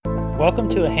Welcome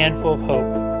to A Handful of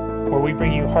Hope, where we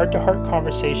bring you heart-to-heart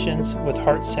conversations with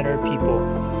heart-centered people.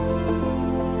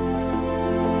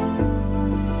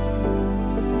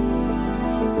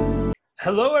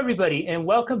 Hello, everybody, and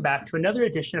welcome back to another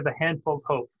edition of A Handful of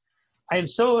Hope. I am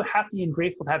so happy and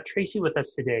grateful to have Tracy with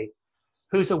us today,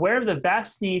 who's aware of the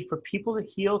vast need for people to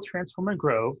heal, transform, and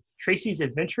grow. Tracy's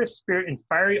adventurous spirit and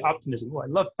fiery optimism, I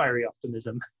love fiery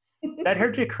optimism, led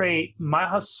her to create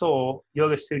Maha Soul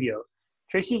Yoga Studio.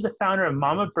 Tracy is the founder of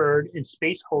Mama Bird and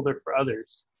Space Holder for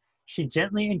Others. She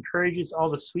gently encourages all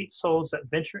the sweet souls that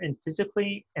venture in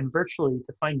physically and virtually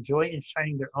to find joy in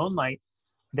shining their own light,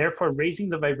 therefore raising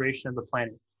the vibration of the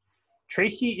planet.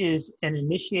 Tracy is an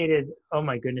initiated, oh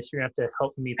my goodness, you're going to have to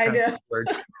help me pronounce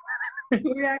words.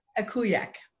 Kurak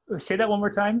Okuyak. Say that one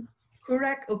more time.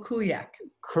 Kurak Okuyak.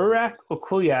 Kurak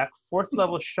Okuyak, fourth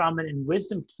level shaman and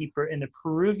wisdom keeper in the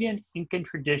Peruvian Incan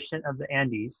tradition of the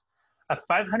Andes, a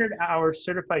 500-hour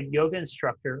certified yoga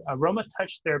instructor, aroma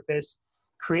touch therapist,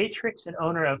 creatrix and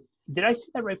owner of, did I say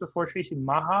that right before, Tracy?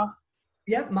 Maha?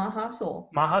 Yep, Maha Soul.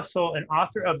 Maha Soul, and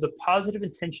author of the Positive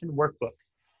Intention Workbook.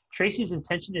 Tracy's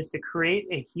intention is to create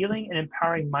a healing and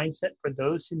empowering mindset for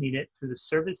those who need it through the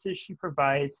services she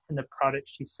provides and the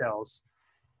products she sells.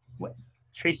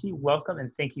 Tracy, welcome, and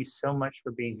thank you so much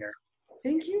for being here.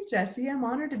 Thank you, Jesse. I'm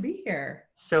honored to be here.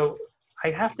 So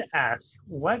I have to ask,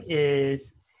 what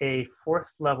is a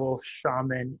fourth level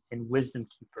shaman and wisdom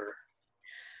keeper?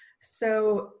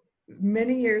 So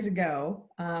many years ago,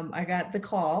 I got the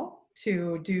call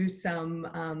to do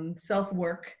some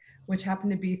self-work, which happened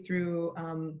to be through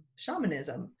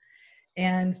shamanism.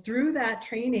 And through that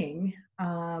training,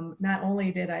 not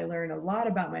only did I learn a lot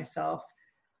about myself,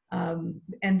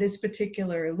 and this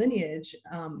particular lineage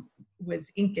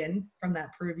was Incan from that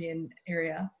Peruvian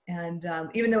area. And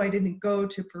even though I didn't go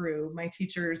to Peru, my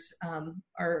teachers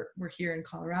were here in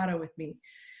Colorado with me.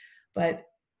 But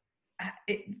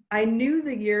I knew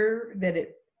the year that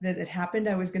it happened,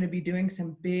 I was going to be doing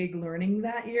some big learning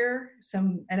that year.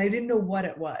 And I didn't know what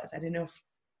it was. I didn't know if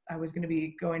I was going to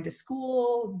be going to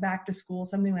school, back to school,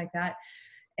 something like that.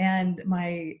 And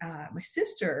my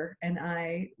sister and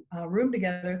I roomed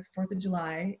together the 4th of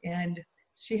July, and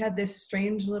she had this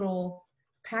strange little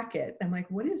packet. I'm like,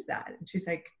 what is that? And she's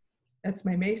like, that's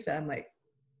my mesa. I'm like,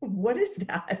 what is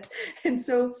that? And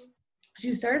so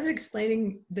she started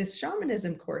explaining this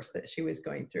shamanism course that she was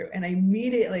going through, and I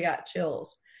immediately got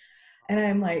chills. And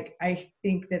I'm like, I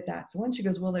think that's the one. She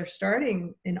goes, well, they're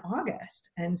starting in August.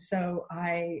 And so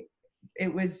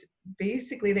it was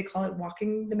basically, they call it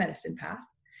walking the medicine path.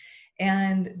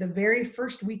 And the very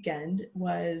first weekend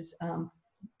was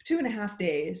 2.5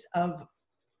 days of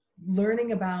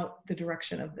learning about the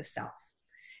direction of the South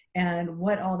and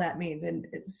what all that means. And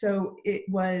so it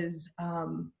was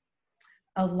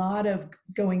a lot of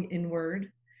going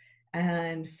inward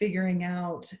and figuring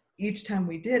out each time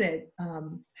we did it,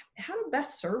 how to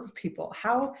best serve people.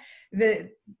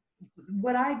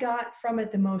 What I got from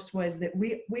it the most was that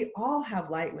we all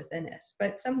have light within us,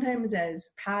 but sometimes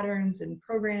as patterns and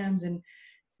programs and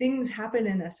things happen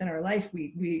in us in our life,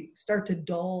 we start to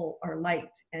dull our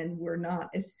light and we're not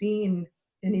as seen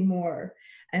anymore.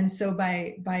 And so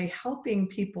by helping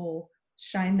people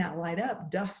shine that light up,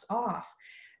 dust off,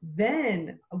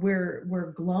 then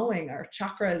we're glowing, our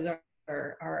chakras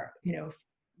are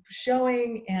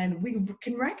showing, and we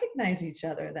can recognize each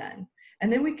other then.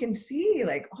 And then we can see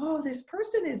like, oh, this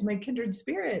person is my kindred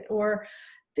spirit, or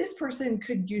this person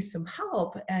could use some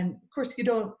help. And of course, you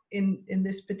don't, in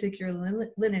this particular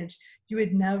lineage, you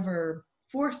would never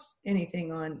force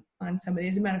anything on somebody.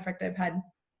 As a matter of fact, I've had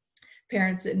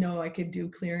parents that know I could do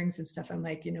clearings and stuff. I'm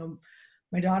like,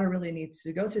 my daughter really needs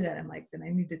to go through that. I'm like, then I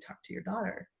need to talk to your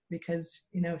daughter, because,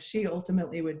 she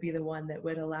ultimately would be the one that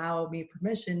would allow me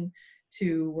permission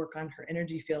to work on her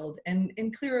energy field and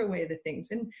clear away the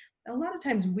things. And a lot of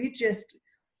times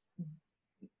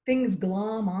things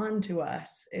glom onto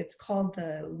us. It's called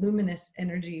the luminous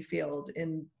energy field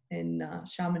in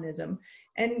shamanism,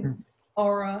 and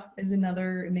aura is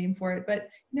another name for it. But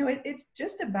it's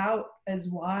just about as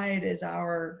wide as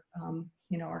our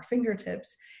our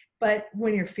fingertips. But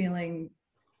when you're feeling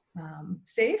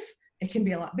safe, it can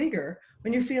be a lot bigger.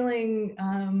 When you're feeling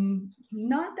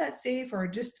not that safe or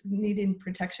just needing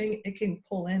protection, it can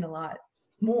pull in a lot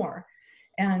more.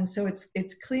 And so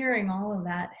it's clearing all of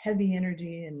that heavy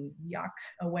energy and yuck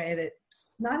away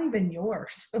that's not even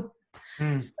yours. So,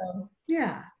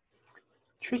 yeah.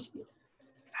 Tracy,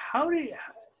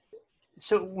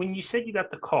 so when you said you got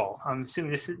the call, I'm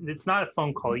assuming it's not a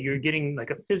phone call, you're getting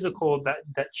like a physical,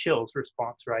 that chills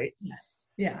response, right? Yes.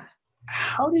 Yeah.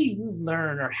 How do you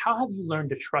learn, or how have you learned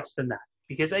to trust in that?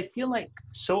 because I feel like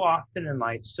so often in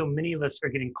life, so many of us are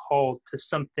getting called to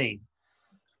something,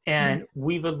 and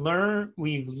we've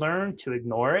learned to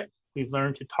ignore it. We've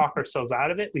learned to talk ourselves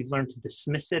out of it. We've learned to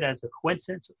dismiss it as a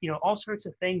coincidence, all sorts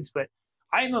of things. But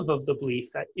I'm of the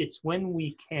belief that it's when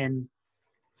we can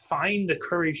find the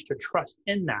courage to trust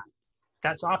in that.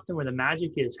 That's often where the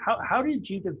magic is. How did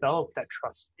you develop that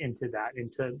trust into that,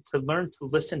 and to learn to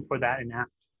listen for that and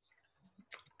act?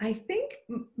 I think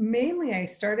mainly I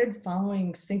started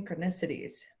following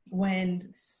synchronicities when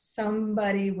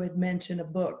somebody would mention a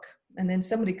book, and then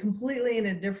somebody completely in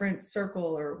a different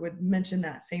circle or would mention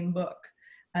that same book.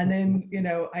 And then,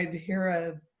 I'd hear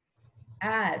a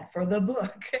ad for the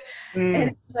book. And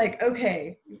it's like,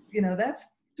 okay, that's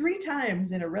 3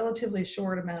 times in a relatively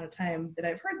short amount of time that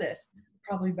I've heard this.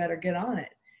 Probably better get on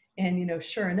it. And,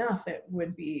 sure enough, it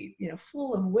would be,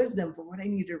 full of wisdom for what I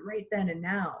need to right then and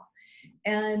now.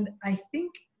 And I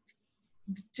think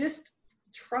just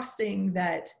trusting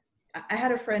that, I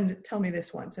had a friend tell me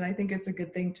this once, and I think it's a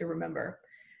good thing to remember.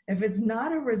 If it's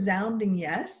not a resounding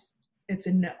yes, it's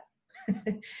a no.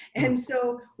 And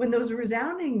so when those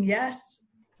resounding yes,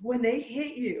 when they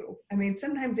hit you, I mean,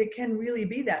 sometimes it can really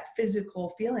be that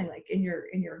physical feeling, like in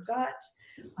your gut,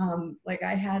 like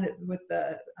I had it with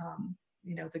the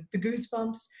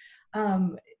goosebumps.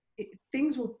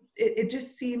 It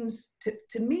just seems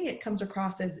to me, it comes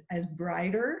across as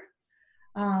brighter.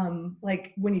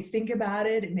 Like when you think about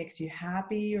it, it makes you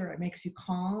happy or it makes you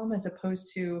calm, as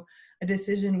opposed to a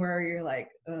decision where you're like,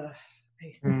 ugh,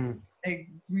 I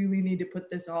really need to put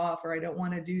this off, or I don't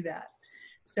want to do that.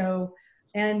 So,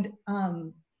 and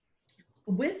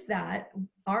with that,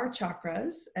 our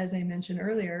chakras, as I mentioned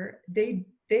earlier, they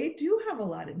do have a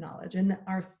lot of knowledge. And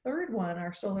our third one,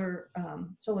 our solar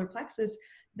plexus,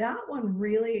 that one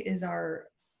really is our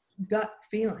gut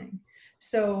feeling.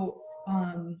 So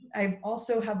I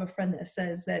also have a friend that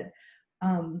says that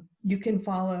you can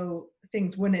follow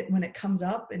things when it comes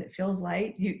up and it feels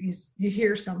light. You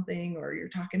hear something or you're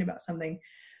talking about something.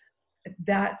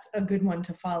 That's a good one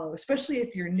to follow, especially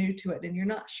if you're new to it and you're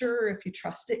not sure if you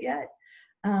trust it yet.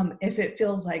 If it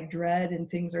feels like dread and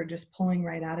things are just pulling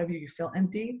right out of you, you feel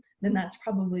empty, then that's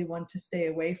probably one to stay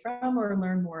away from or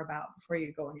learn more about before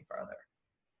you go any further.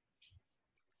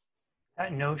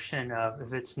 That notion of,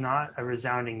 if it's not a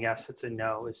resounding yes, it's a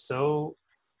no, is so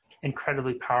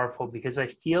incredibly powerful, because I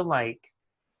feel like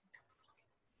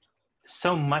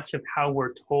so much of how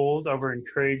we're told or we're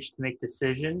encouraged to make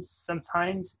decisions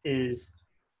sometimes is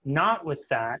not with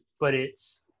that, but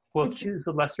it's, we'll choose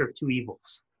the lesser of 2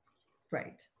 evils.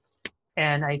 Right.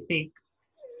 And I think,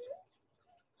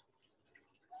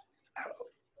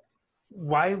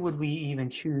 why would we even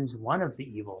choose one of the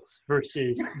evils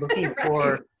versus looking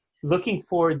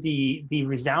for the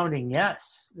resounding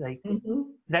yes? Like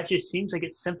that just seems like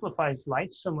it simplifies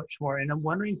life so much more. And I'm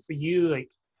wondering for you, like,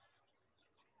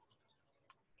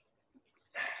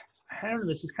 I don't know,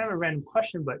 this is kind of a random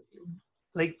question, but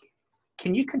like,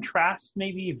 can you contrast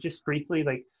maybe just briefly,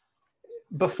 like,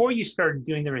 before you started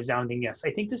doing the resounding yes?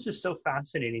 I think this is so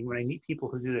fascinating when I meet people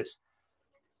who do this.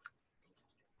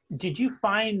 Did you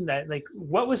find that, like,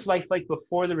 what was life like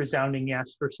before the resounding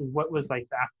yes versus what was life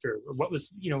after? Or what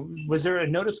was, was there a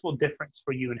noticeable difference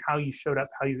for you in how you showed up,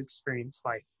 how you experienced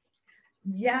life?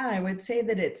 Yeah, I would say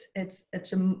that it's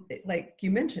like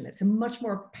you mentioned, it's a much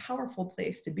more powerful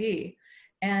place to be.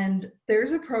 And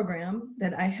there's a program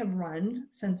that I have run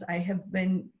since I have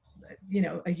been,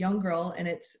 a young girl, and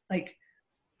it's like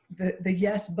the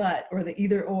yes, but, or the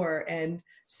either or, and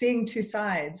seeing 2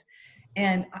 sides.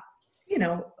 And,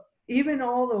 even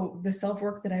all the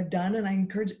self-work that I've done, and I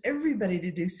encourage everybody to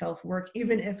do self-work,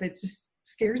 even if it just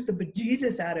scares the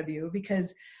bejesus out of you,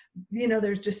 because,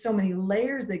 there's just so many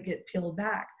layers that get peeled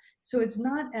back. So it's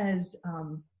not as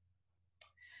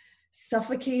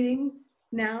suffocating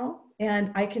now.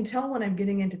 And I can tell when I'm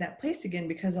getting into that place again,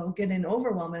 because I'll get in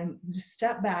overwhelm and just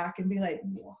step back and be like,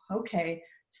 okay,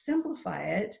 simplify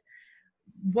it.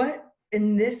 What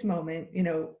in this moment,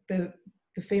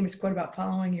 the famous quote about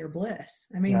following your bliss.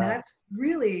 I mean, that's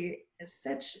really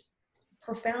such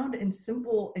profound and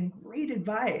simple and great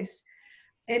advice.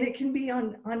 And it can be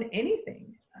on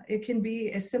anything. It can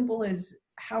be as simple as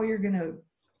how you're going to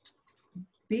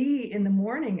be in the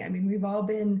morning. I mean, we've all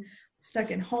been stuck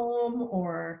at home,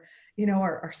 or,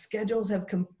 our schedules have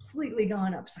completely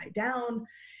gone upside down.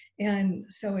 And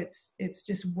so it's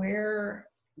just where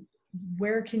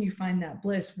can you find that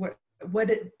bliss?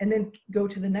 And then go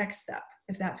to the next step.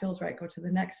 If that feels right, go to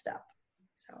the next step.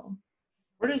 So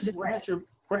where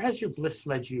has your bliss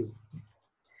led you?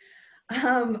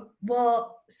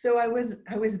 Well, so I was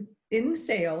in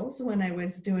sales when I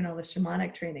was doing all the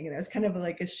shamanic training, and I was kind of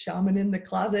like a shaman in the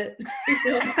closet.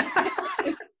 You know?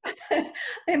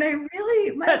 And I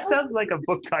really, that sounds like a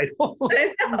book title.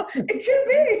 I know, it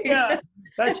could be. Yeah,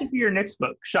 that should be your next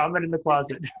book, Shaman in the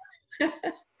Closet.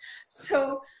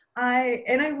 So I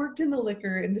worked in the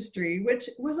liquor industry, which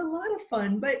was a lot of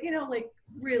fun, but you know, like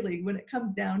really when it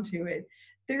comes down to it,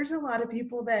 there's a lot of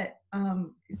people that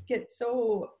get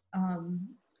so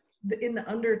in the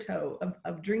undertow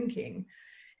of drinking.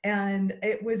 And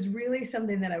it was really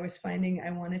something that I was finding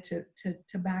I wanted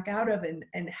to back out of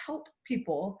and help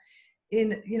people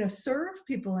in, you know, serve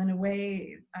people in a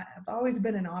way. I've always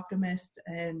been an optimist,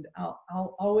 and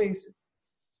I'll always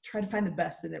try to find the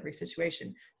best in every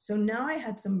situation. So now I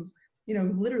had some, you know,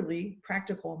 literally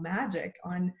practical magic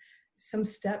on some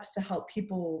steps to help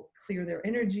people clear their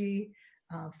energy,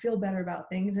 feel better about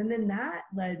things. And then that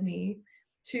led me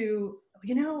to,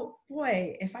 you know,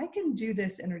 boy, if I can do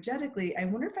this energetically, I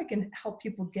wonder if I can help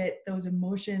people get those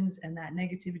emotions and that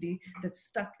negativity that's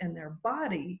stuck in their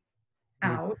body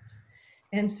out.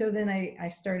 And so then I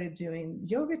started doing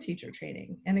yoga teacher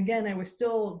training. And again, I was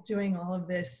still doing all of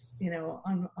this, you know,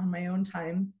 on my own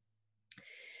time,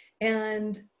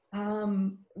 and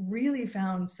really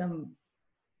found some,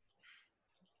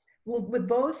 well, with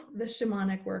both the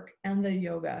shamanic work and the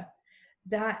yoga,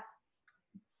 that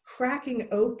cracking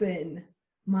open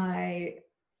my,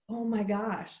 oh my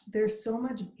gosh, there's so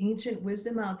much ancient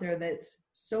wisdom out there that's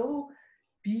so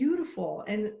beautiful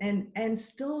and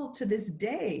still to this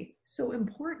day so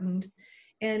important.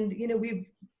 And you know, we've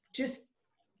just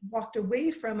walked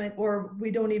away from it, or we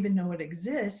don't even know it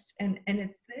exists, and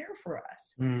it's there for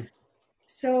us.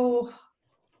 So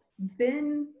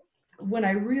then when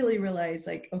I really realized,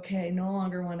 like, okay, I no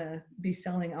longer want to be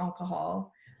selling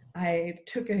alcohol, I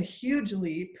took a huge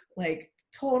leap, like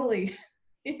totally,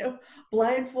 you know,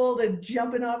 blindfolded,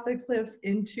 jumping off the cliff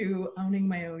into owning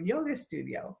my own yoga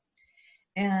studio.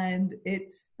 And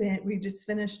we just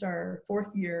finished our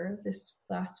 4th year this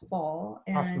last fall.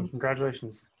 And awesome.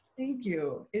 Congratulations. Thank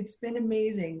you. It's been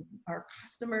amazing. Our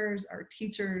customers, our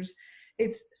teachers,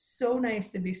 it's so nice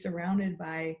to be surrounded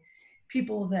by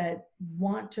people that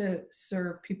want to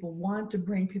serve people, want to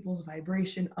bring people's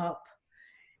vibration up.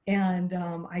 And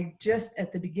I just,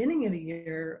 at the beginning of the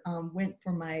year, went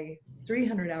for my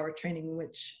 300-hour training,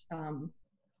 which,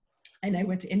 and I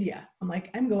went to India. I'm like,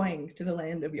 I'm going to the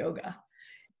land of yoga.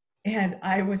 And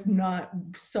I was not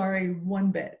sorry one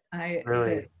bit.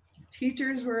 Really? The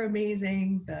teachers were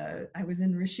amazing. I was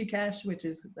in Rishikesh, which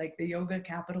is like the yoga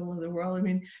capital of the world. I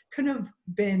mean, couldn't have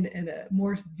been in a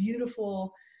more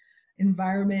beautiful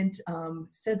environment.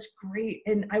 Such great,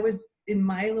 and I was in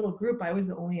my little group, I was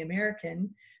the only American.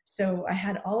 So I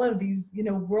had all of these, you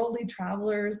know, worldly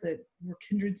travelers that were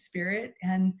kindred spirit.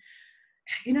 And,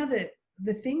 you know,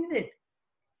 the thing that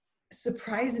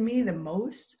surprised me the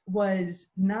most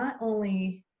was not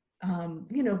only,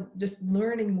 you know, just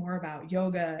learning more about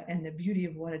yoga and the beauty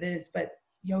of what it is, but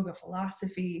yoga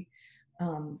philosophy,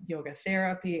 yoga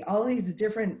therapy, all these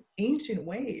different ancient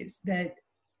ways that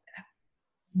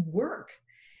work.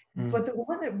 But the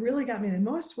one that really got me the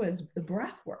most was the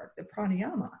breath work, the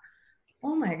pranayama.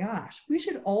 Oh my gosh, we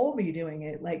should all be doing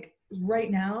it, like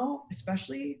right now,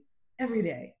 especially every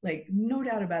day, like no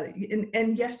doubt about it.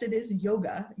 And yes, it is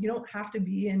yoga. You don't have to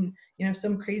be in, you know,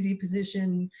 some crazy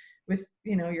position with,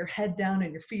 you know, your head down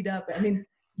and your feet up. I mean,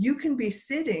 you can be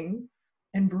sitting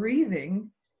and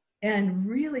breathing and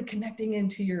really connecting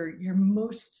into your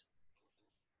most,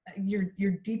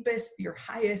 your deepest, your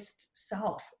highest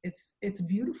self. It's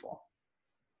beautiful.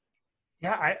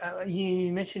 Yeah,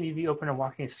 you mentioned you'd be open to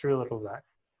walking us through a little of that.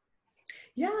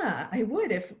 Yeah, I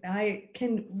would. If I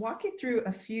can walk you through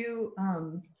a few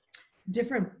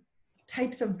different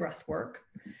types of breath work.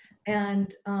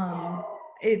 And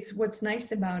it's, what's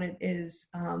nice about it is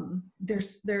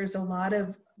there's a lot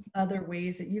of other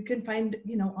ways that you can find,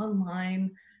 you know, online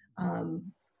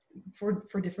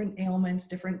for different ailments,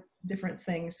 different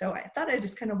things. So I thought I'd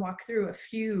just kind of walk through a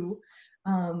few.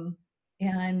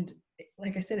 And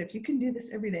like I said, if you can do this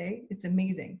every day, it's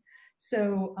amazing.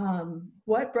 So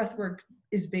what breathwork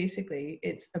is basically,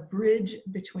 it's a bridge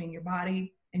between your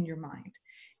body and your mind.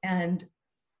 And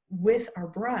with our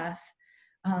breath,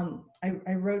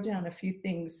 I wrote down a few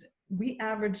things. We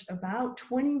average about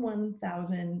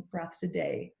 21,000 breaths a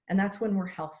day, and that's when we're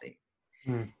healthy.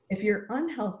 If you're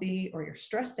unhealthy or you're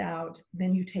stressed out,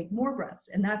 then you take more breaths,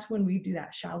 and that's when we do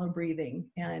that shallow breathing.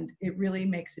 And it really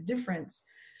makes a difference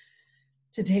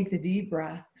to take the deep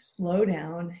breath, slow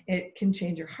down. It can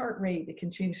change your heart rate. It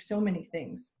can change so many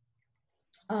things.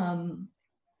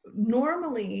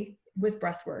 Normally with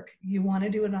breath work, you want to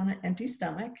do it on an empty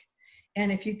stomach.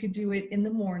 And if you could do it in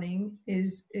the morning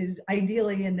is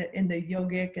ideally in the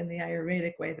yogic and the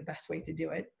Ayurvedic way, the best way to do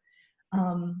it.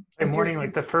 The morning,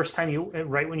 like the first time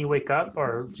right when you wake up,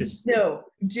 or just no,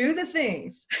 do the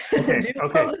things. okay, do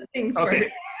okay, all the things okay.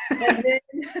 first. And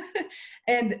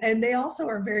then, and they also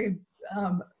are very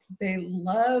they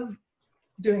love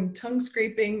doing tongue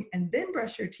scraping and then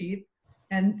brush your teeth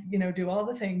and do all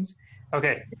the things.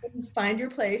 Okay. Find your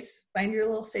place, find your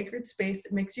little sacred space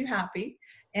that makes you happy.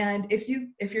 And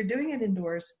if you're doing it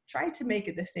indoors, try to make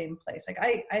it the same place. Like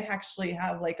I actually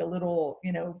have like a little,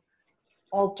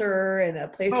 altar and a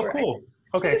place where cool.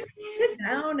 I just sit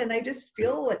down and I just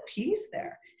feel at peace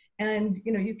there. And,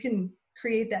 you can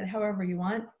create that however you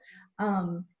want.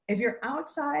 If you're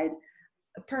outside,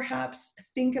 perhaps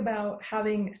think about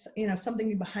having,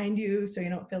 something behind you so you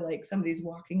don't feel like somebody's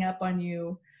walking up on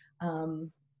you.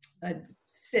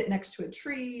 Sit next to a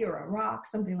tree or a rock,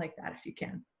 something like that if you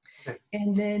can. Okay.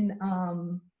 And then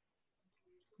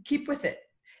keep with it,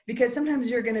 because sometimes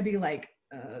you're going to be like,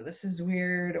 this is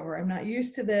weird, or I'm not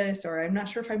used to this, or I'm not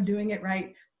sure if I'm doing it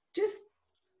right. Just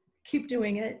keep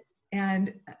doing it.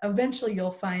 And eventually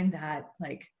you'll find that,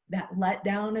 like, that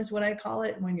letdown is what I call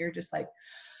it, when you're just like,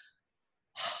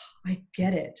 oh, I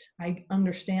get it. I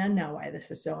understand now why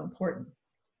this is so important.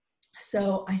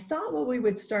 So I thought what we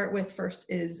would start with first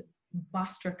is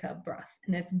Bhastrika breath,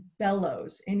 and it's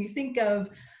bellows. And you think of,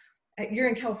 you're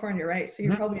in California, right? So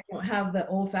you probably don't have the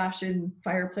old-fashioned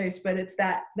fireplace, but it's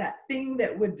that thing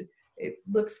that it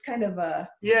looks kind of a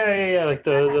like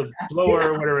the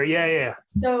blower or whatever. Yeah.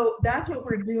 So that's what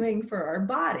we're doing for our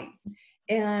body,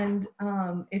 and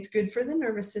it's good for the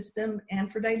nervous system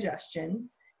and for digestion.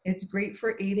 It's great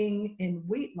for aiding in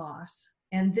weight loss,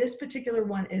 and this particular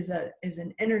one is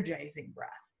an energizing breath.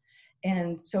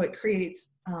 And so it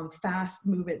creates fast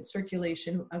movement,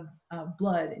 circulation of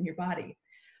blood in your body.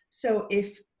 So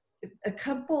if a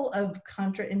couple of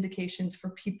contraindications for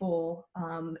people,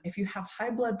 if you have high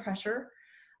blood pressure,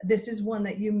 this is one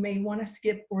that you may want to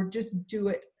skip or just do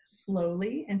it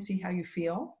slowly and see how you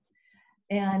feel.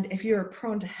 And if you're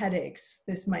prone to headaches,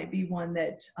 this might be one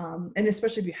that, and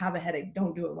especially if you have a headache,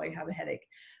 don't do it while you have a headache.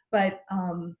 But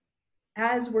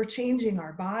as we're changing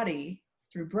our body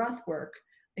through breath work,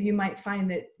 you might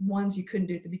find that ones you couldn't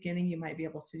do at the beginning, you might be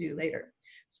able to do later.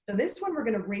 So this one, we're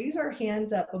going to raise our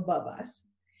hands up above us,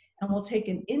 and we'll take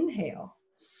an inhale.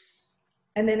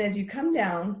 And then as you come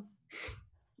down,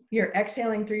 you're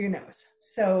exhaling through your nose.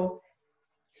 So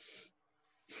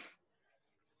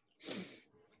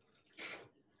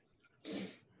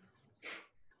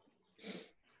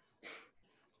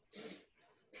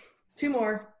two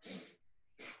more.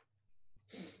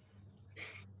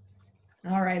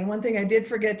 All right, and one thing I did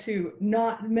forget to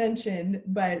not mention,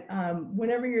 but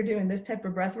whenever you're doing this type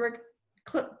of breath work,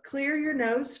 clear your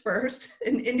nose first.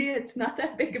 In India, it's not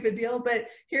that big of a deal, but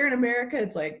here in America,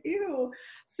 it's like, ew.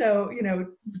 So,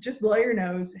 just blow your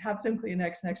nose, have some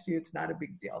Kleenex next to you. It's not a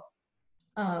big deal.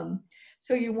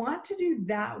 So you want to do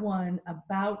that one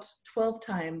about 12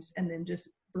 times and then just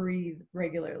breathe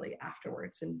regularly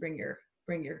afterwards and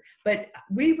but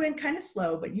we went kind of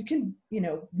slow, but you can,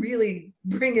 really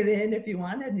bring it in if you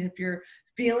want. And if you're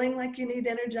feeling like you need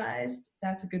energized,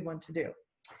 that's a good one to do.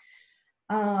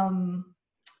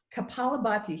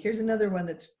 Kapalabhati, here's another one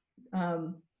that's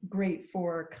great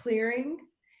for clearing.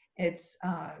 It's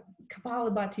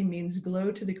Kapalabhati means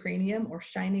glow to the cranium or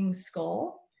shining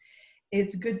skull.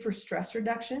 It's good for stress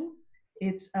reduction.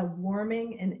 It's a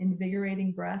warming and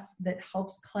invigorating breath that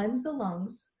helps cleanse the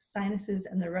lungs, sinuses,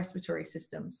 and the respiratory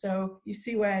system. So you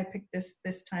see why I picked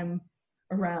this time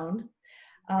around.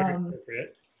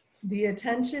 The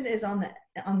attention is on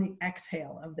the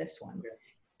exhale of this one. Okay.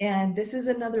 And this is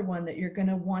another one that you're going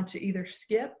to want to either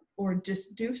skip or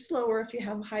just do slower if you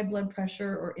have high blood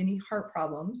pressure or any heart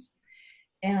problems.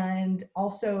 And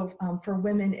also for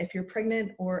women, if you're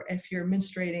pregnant or if you're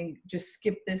menstruating, just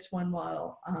skip this one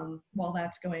while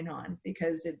that's going on,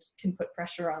 because it can put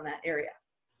pressure on that area.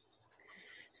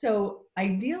 So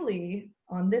ideally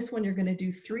on this one, you're going to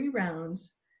do 3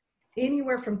 rounds,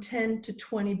 anywhere from 10 to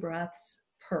 20 breaths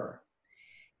per.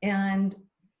 And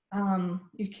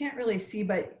you can't really see,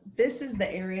 but this is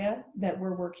the area that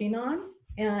we're working on.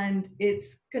 And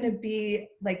it's going to be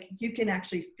like, you can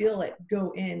actually feel it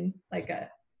go in like a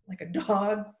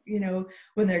dog,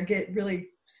 when they get really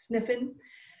sniffing.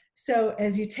 So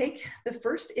as you take the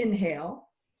first inhale,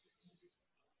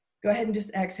 go ahead and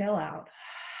just exhale out.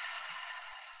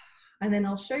 And then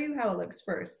I'll show you how it looks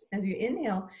first. As you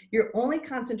inhale, you're only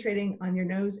concentrating on your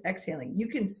nose exhaling. You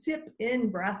can sip in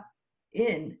breath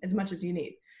in as much as you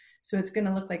need. So it's going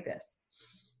to look like this.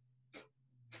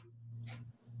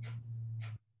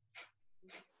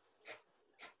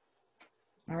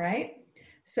 All right.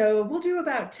 So we'll do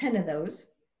about 10 of those.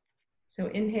 So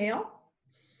inhale.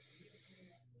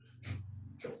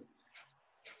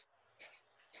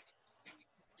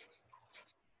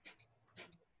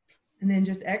 And then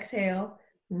just exhale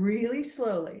really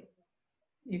slowly.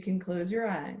 You can close your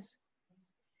eyes.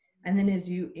 And then as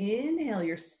you inhale,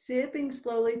 you're sipping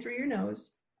slowly through your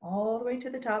nose all the way to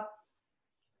the top.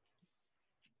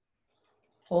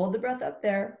 Hold the breath up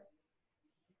there.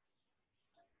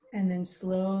 And then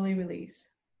slowly release.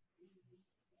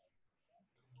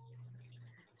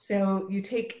 So you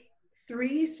take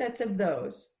 3 sets of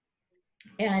those.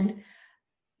 And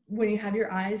when you have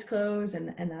your eyes closed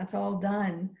and that's all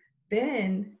done,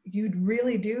 then you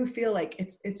really do feel like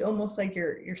it's almost like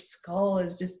your skull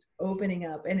is just opening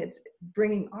up, and it's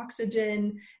bringing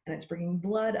oxygen and it's bringing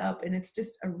blood up, and it's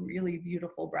just a really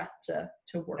beautiful breath to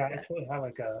work with. I totally have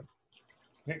like a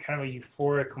kind of a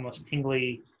euphoric, almost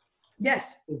tingly.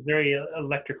 Yes. It's very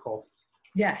electrical.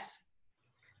 Yes.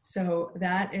 So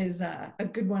that is a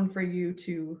good one for you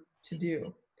to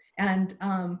do. And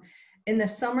in the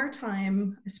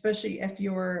summertime, especially if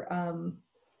you're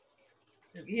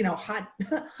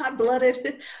hot-blooded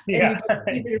and you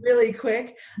can eat it really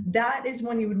quick, that is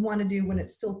when you would want to do when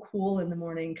it's still cool in the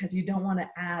morning, because you don't want to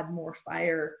add more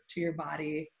fire to your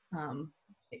body, in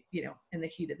the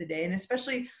heat of the day. And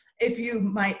especially if you're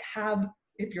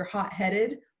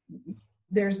hot-headed,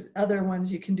 there's other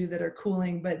ones you can do that are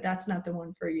cooling, but that's not the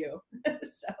one for you.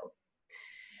 So,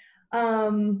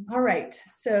 all right.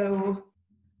 So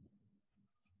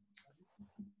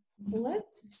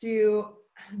let's do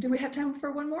we have time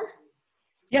for one more?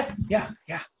 Yeah.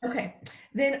 Okay.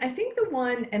 Then I think the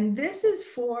one, and this is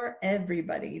for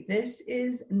everybody, this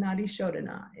is Nadi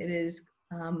Shodhana. It is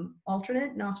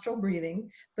alternate nostril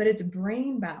breathing, but it's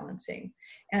brain balancing.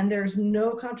 And there's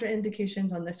no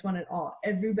contraindications on this one at all.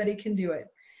 Everybody can do it.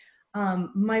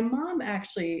 My mom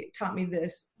actually taught me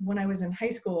this when I was in high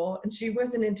school, and she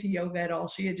wasn't into yoga at all.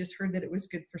 She had just heard that it was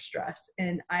good for stress.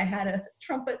 And I had a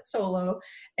trumpet solo,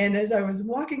 and as I was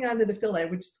walking onto the field, I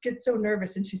would just get so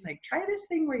nervous. And she's like, try this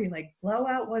thing where you like blow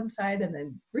out one side and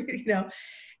then,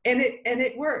 and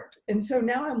it worked. And so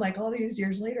now I'm like, all these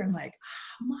years later, I'm like,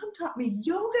 Mom taught me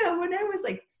yoga when I was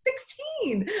like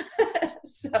 16.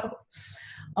 So,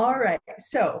 all right.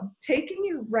 So taking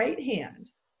your right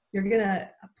hand, you're going to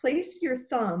place your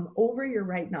thumb over your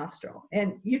right nostril,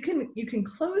 and you can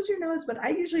close your nose, but I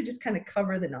usually just kind of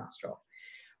cover the nostril.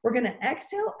 We're going to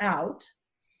exhale out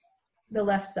the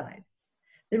left side.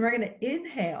 Then we're going to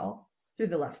inhale through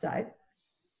the left side.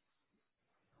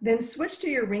 Then switch to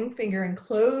your ring finger and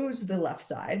close the left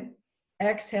side.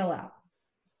 Exhale out.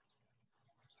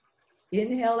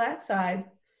 Inhale that side.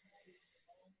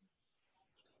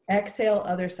 Exhale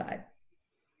other side.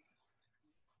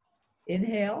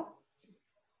 Inhale.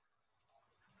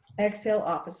 Exhale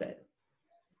opposite.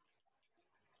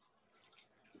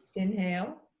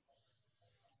 Inhale.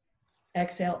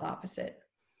 Exhale opposite.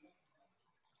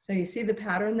 So you see the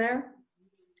pattern there?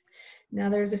 Now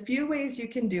there's a few ways you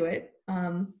can do it.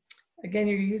 Again,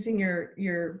 you're using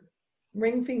your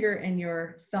ring finger and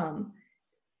your thumb.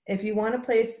 If you want to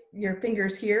place your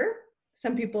fingers here,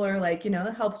 some people are like,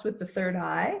 that helps with the third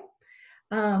eye.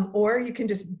 Or you can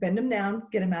just bend them down,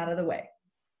 get them out of the way.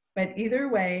 But either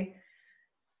way,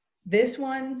 this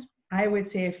one, I would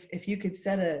say if you could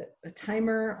set a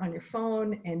timer on your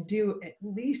phone and do at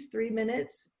least 3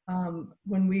 minutes.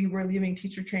 When we were leaving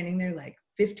teacher training, they're like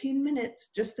 15 minutes,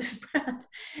 just this breath.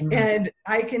 Mm-hmm. And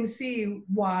I can see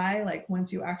why, like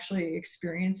once you actually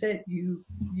experience it, you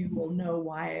will know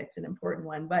why it's an important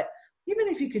one. But even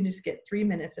if you can just get 3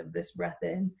 minutes of this breath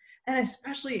in, and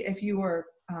especially if you are,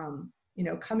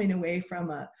 coming away from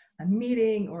a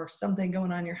meeting or something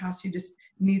going on in your house, you just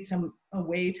need some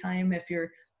away time. If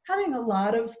you're having a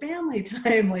lot of family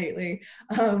time lately,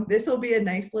 this will be a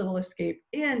nice little escape,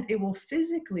 and it will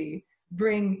physically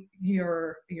bring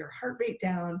your heart rate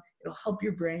down. It'll help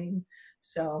your brain.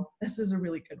 So this is a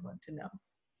really good one to know.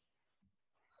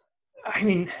 I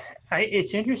mean,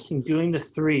 it's interesting doing the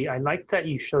 3. I like that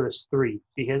you showed us 3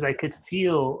 because I could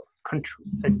feel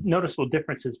noticeable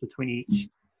differences between each.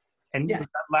 And with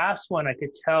that last one, I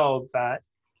could tell that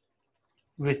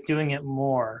with doing it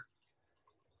more,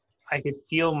 I could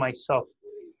feel myself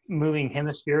moving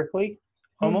hemispherically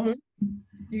almost.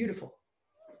 Mm-hmm. Beautiful.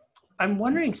 I'm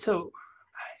wondering, so,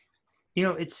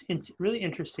 it's really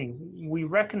interesting. We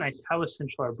recognize how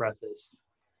essential our breath is,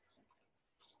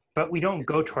 but we don't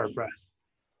go to our breath.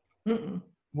 Mm-mm.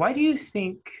 Why do you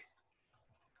think,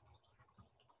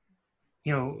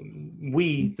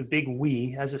 we, the big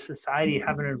we, as a society,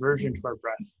 have an aversion to our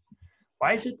breath?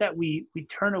 Why is it that we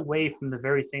turn away from the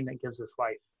very thing that gives us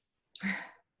life?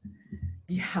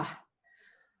 Yeah.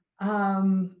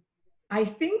 I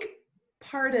think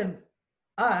part of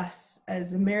us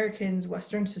as Americans,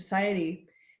 Western society,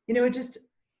 it just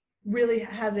really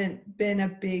hasn't been a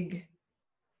big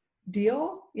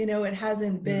deal. It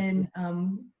hasn't been,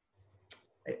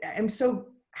 I'm so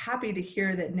happy to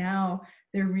hear that now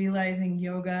they're realizing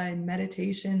yoga and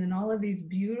meditation and all of these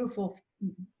beautiful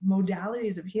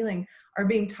modalities of healing are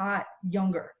being taught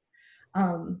younger.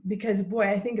 Because boy,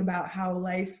 I think about how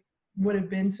life would have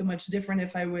been so much different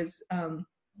if I was a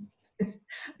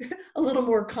little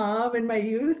more calm in my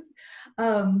youth.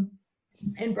 And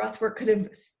breath work could have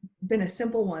been a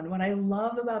simple one. What I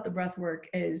love about the breath work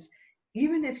is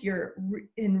even if you're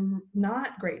in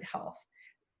not great health,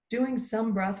 doing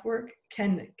some breath work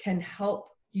can help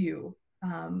you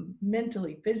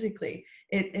mentally, physically.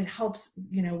 It helps,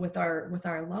 with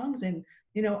our lungs. And,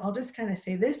 I'll just kind of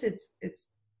say this, it's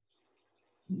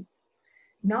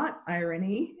not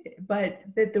irony, but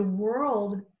that the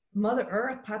world, Mother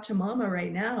Earth, Pachamama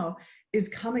right now is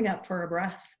coming up for a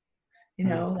breath,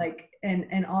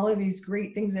 and all of these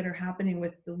great things that are happening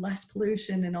with the less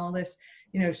pollution and all this,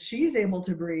 she's able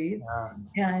to breathe.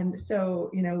 Yeah. And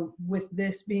so, with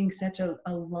this being such a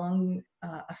lung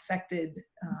affected,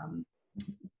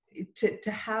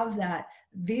 to have that,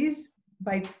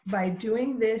 by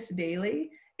doing this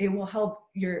daily, it will help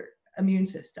your immune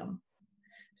system.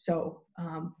 So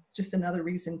just another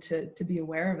reason to be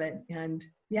aware of it. And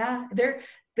yeah,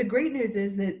 the great news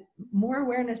is that more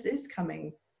awareness is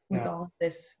coming with all of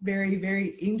this very,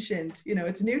 very ancient,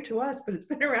 it's new to us, but it's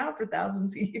been around for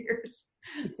thousands of years.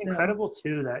 It's incredible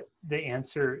too, that the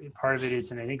answer, part of it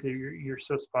is, and I think that you're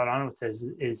so spot on with this,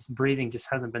 is breathing just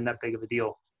hasn't been that big of a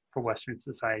deal for Western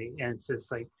society. And it's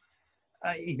just like,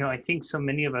 I think so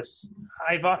many of us,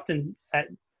 I've often,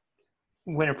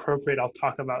 when appropriate, I'll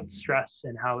talk about stress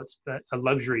and how it's a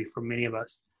luxury for many of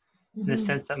us, in the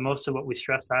sense that most of what we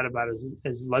stress out about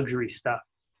is luxury stuff.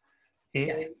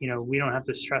 Yes. We don't have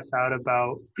to stress out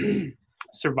about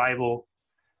survival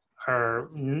or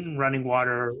running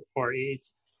water, or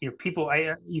it's, people,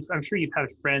 I'm sure you've had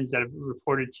friends that have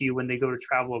reported to you when they go to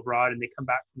travel abroad and they come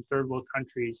back from third world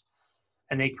countries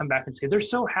and they come back and say, they're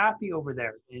so happy over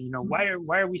there. And, why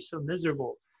are we so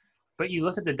miserable? But you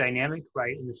look at the dynamic,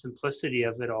 right, and the simplicity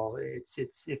of it all. It's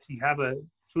if you have a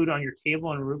food on your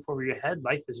table and a roof over your head,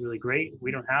 life is really great.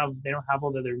 They don't have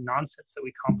all the other nonsense that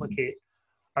we complicate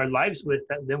our lives with,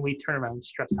 that then we turn around and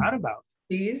stress out about.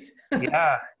 These?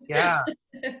 Yeah.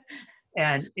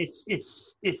 And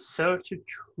it's such a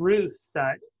truth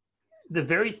that the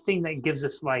very thing that gives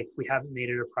us life, we haven't made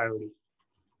it a priority.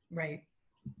 Right.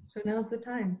 So now's the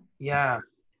time. Yeah.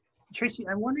 Tracy,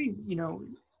 I'm wondering,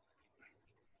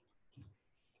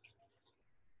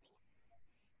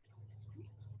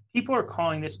 people are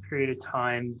calling this period of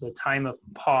time the time of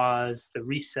pause, the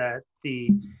reset, the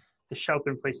shelter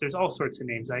in place. There's all sorts of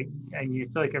names. And you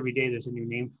feel like every day there's a new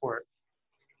name for it.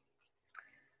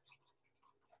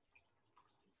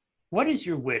 What is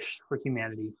your wish for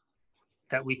humanity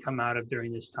that we come out of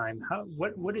during this time?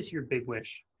 What is your big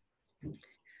wish?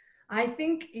 I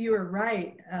think you were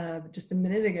right just a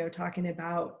minute ago, talking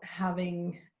about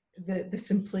having the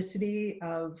simplicity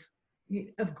of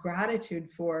gratitude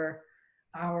for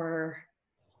our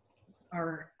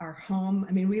home.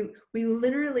 I mean, we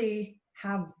literally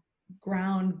have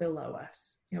ground below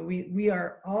us. We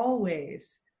are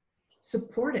always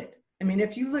supported. I mean,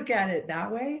 if you look at it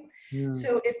that way.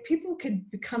 So if people could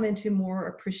come into more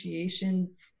appreciation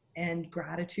and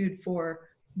gratitude for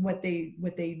what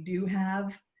they do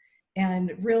have,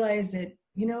 and realize that,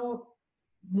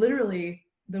 literally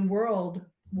the world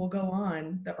will go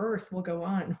on, the earth will go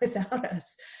on without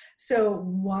us. So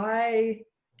why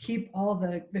keep all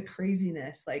the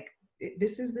craziness? Like,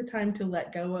 this is the time to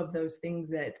let go of those things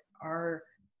that are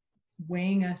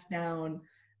weighing us down,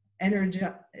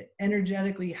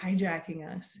 energetically hijacking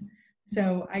us.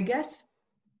 So I guess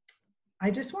I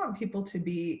just want people to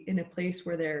be in a place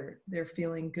where they're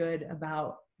feeling good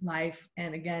about life,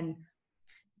 and again,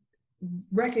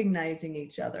 recognizing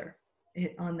each other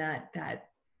on that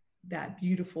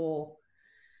beautiful,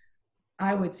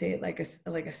 I would say, like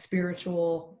a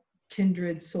spiritual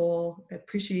kindred soul,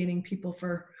 appreciating people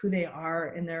for who they are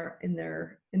in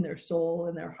their soul,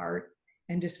 in their heart,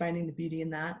 and just finding the beauty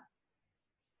in that.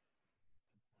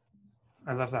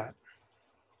 I love that.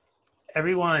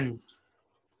 Everyone,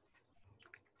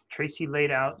 Tracy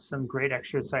laid out some great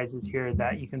exercises here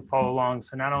that you can follow along.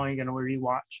 So not only are you going to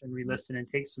rewatch and re-listen and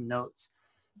take some notes,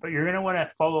 but you're going to want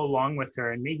to follow along with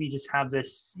her and maybe just have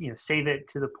this, save it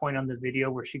to the point on the video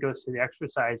where she goes through the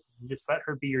exercises, and just let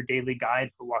her be your daily guide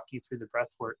for walking you through the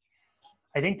breath work.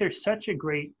 I think there's such a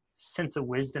great sense of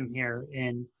wisdom here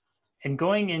and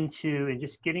going into and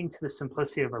just getting to the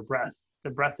simplicity of our breath. The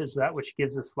breath is that which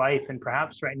gives us life. And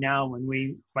perhaps right now, when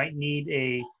we might need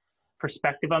a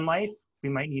perspective on life, we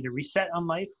might need a reset on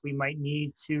life, we might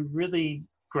need to really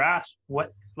grasp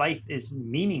what life is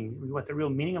meaning, what the real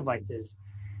meaning of life is.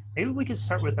 Maybe we could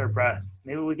start with our breath.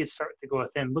 Maybe we could start to go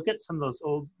within, look at some of those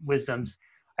old wisdoms.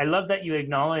 I love that you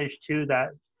acknowledge too that,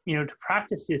 to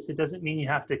practice this, it doesn't mean you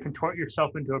have to contort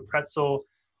yourself into a pretzel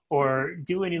or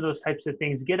do any of those types of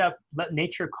things. Get up, let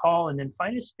nature call, and then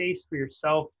find a space for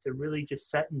yourself to really just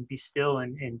sit and be still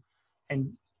and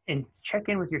check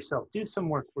in with yourself. Do some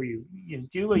work where you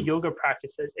do a yoga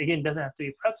practice. That, again, doesn't have to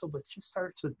be pretzel, but it just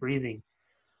starts with breathing.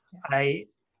 Yes.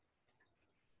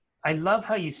 I love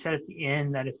how you said at the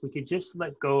end that if we could just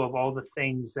let go of all the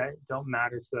things that don't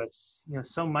matter to us,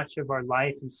 so much of our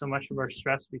life and so much of our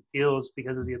stress we feel is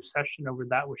because of the obsession over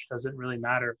that which doesn't really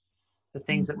matter. The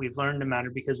things that we've learned to matter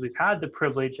because we've had the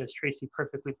privilege, as Tracy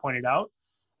perfectly pointed out,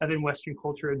 of in Western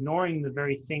culture ignoring the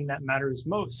very thing that matters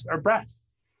most, our breath.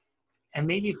 And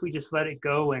maybe if we just let it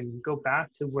go and go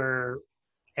back to where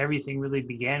everything really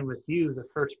began with you, the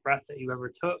first breath that you ever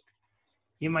took,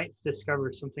 you might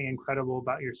discover something incredible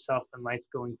about yourself and life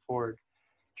going forward.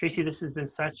 Tracy, this has been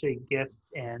such a gift,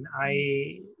 and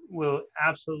I will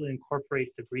absolutely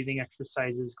incorporate the breathing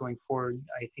exercises going forward.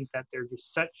 I think that they're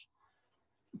just such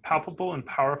palpable and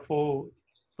powerful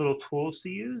little tools to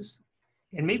use.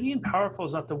 And maybe even powerful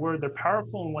is not the word. They're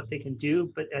powerful in what they can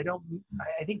do, but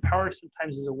I think power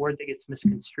sometimes is a word that gets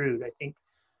misconstrued. I think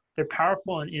they're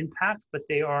powerful in impact, but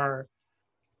they are,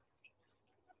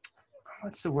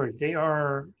 what's the word? They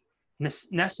are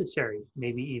necessary,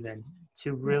 maybe even,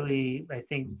 to really, I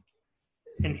think,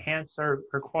 enhance our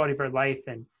quality of our life.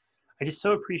 And I just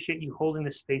so appreciate you holding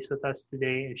this space with us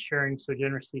today and sharing so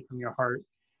generously from your heart.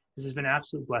 This has been an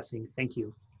absolute blessing. Thank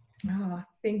you. Oh,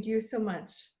 thank you so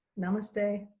much.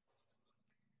 Namaste.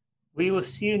 We will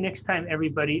see you next time,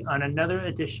 everybody, on another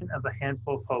edition of A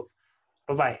Handful of Hope.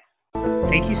 Bye-bye.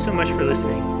 Thank you so much for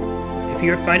listening. If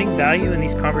you are finding value in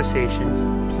these conversations,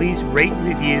 please rate and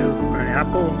review on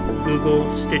Apple, Google,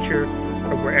 Stitcher,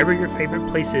 or wherever your favorite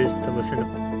place is to listen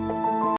to.